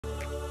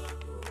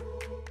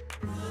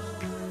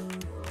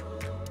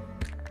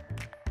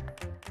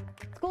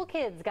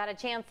school kids got a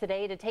chance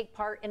today to take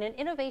part in an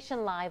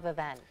Innovation Live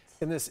event.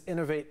 In this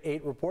Innovate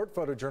 8 report,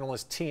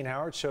 photojournalist Teen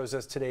Howard shows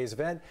us today's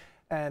event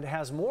and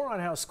has more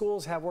on how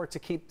schools have worked to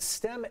keep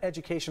STEM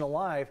education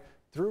alive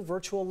through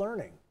virtual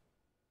learning.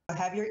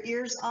 Have your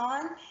ears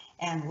on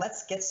and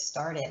let's get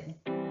started.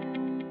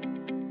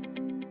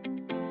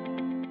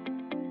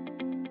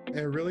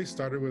 It really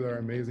started with our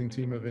amazing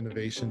team of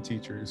innovation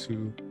teachers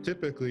who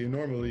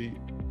normally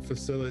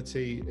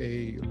facilitate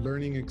a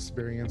learning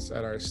experience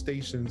at our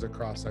stations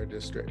across our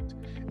district.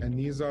 And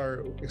these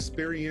are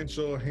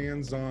experiential,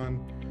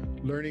 hands-on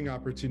learning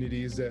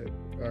opportunities that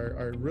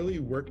are really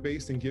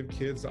work-based and give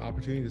kids the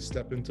opportunity to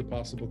step into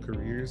possible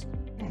careers.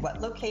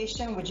 What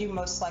location would you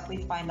most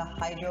likely find a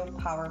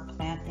hydropower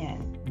plant in?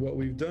 What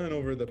we've done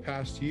over the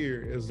past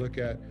year is look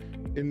at,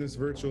 in this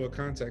virtual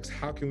context,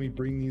 how can we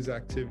bring these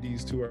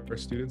activities to our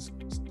students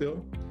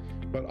still,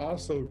 but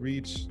also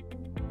reach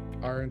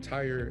our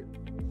entire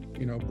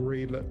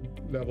grade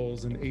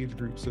levels and age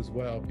groups as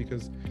well,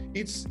 because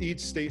each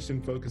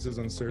station focuses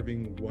on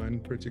serving one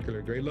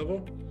particular grade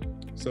level.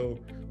 So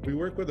we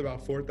work with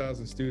about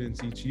 4,000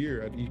 students each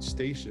year at each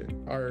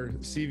station. Our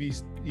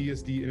CV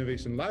ESD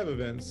Innovation Live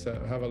events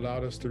have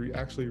allowed us to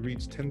actually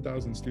reach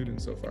 10,000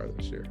 students so far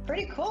this year.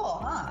 Pretty cool,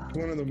 huh?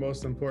 One of the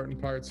most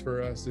important parts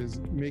for us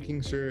is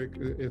making sure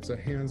it's a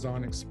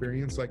hands-on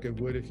experience like it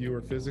would if you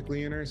were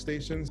physically in our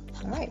stations.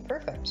 All right,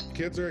 perfect.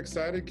 Kids are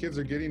excited, kids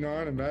are getting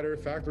on. As a matter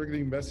of fact, we're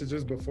getting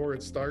messages before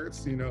it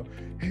starts, hey,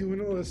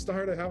 when will it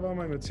start? I have all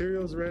my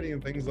materials ready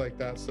and things like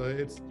that. So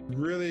it's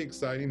really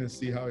exciting to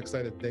see how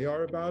excited they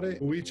are about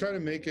it. We try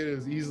to make it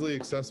as easily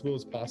accessible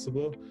as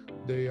possible.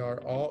 They are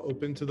all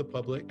open to the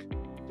public.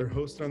 They're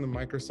hosted on the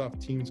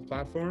Microsoft Teams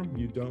platform.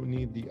 You don't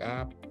need the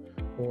app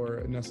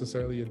or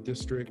necessarily a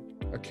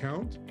district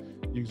account.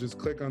 You just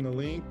click on the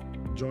link,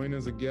 join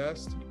as a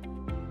guest,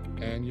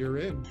 and you're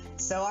in.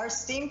 So our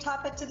STEAM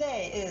topic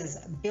today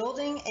is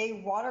building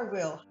a water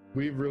wheel.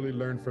 We've really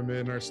learned from it,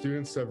 and our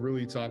students have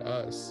really taught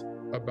us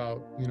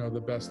about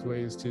the best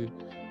ways to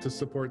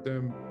support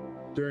them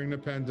during the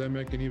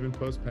pandemic and even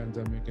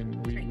post-pandemic,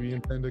 and we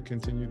intend to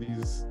continue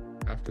these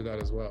after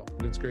that as well.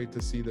 It's great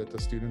to see that the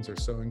students are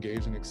so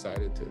engaged and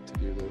excited to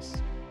do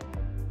this.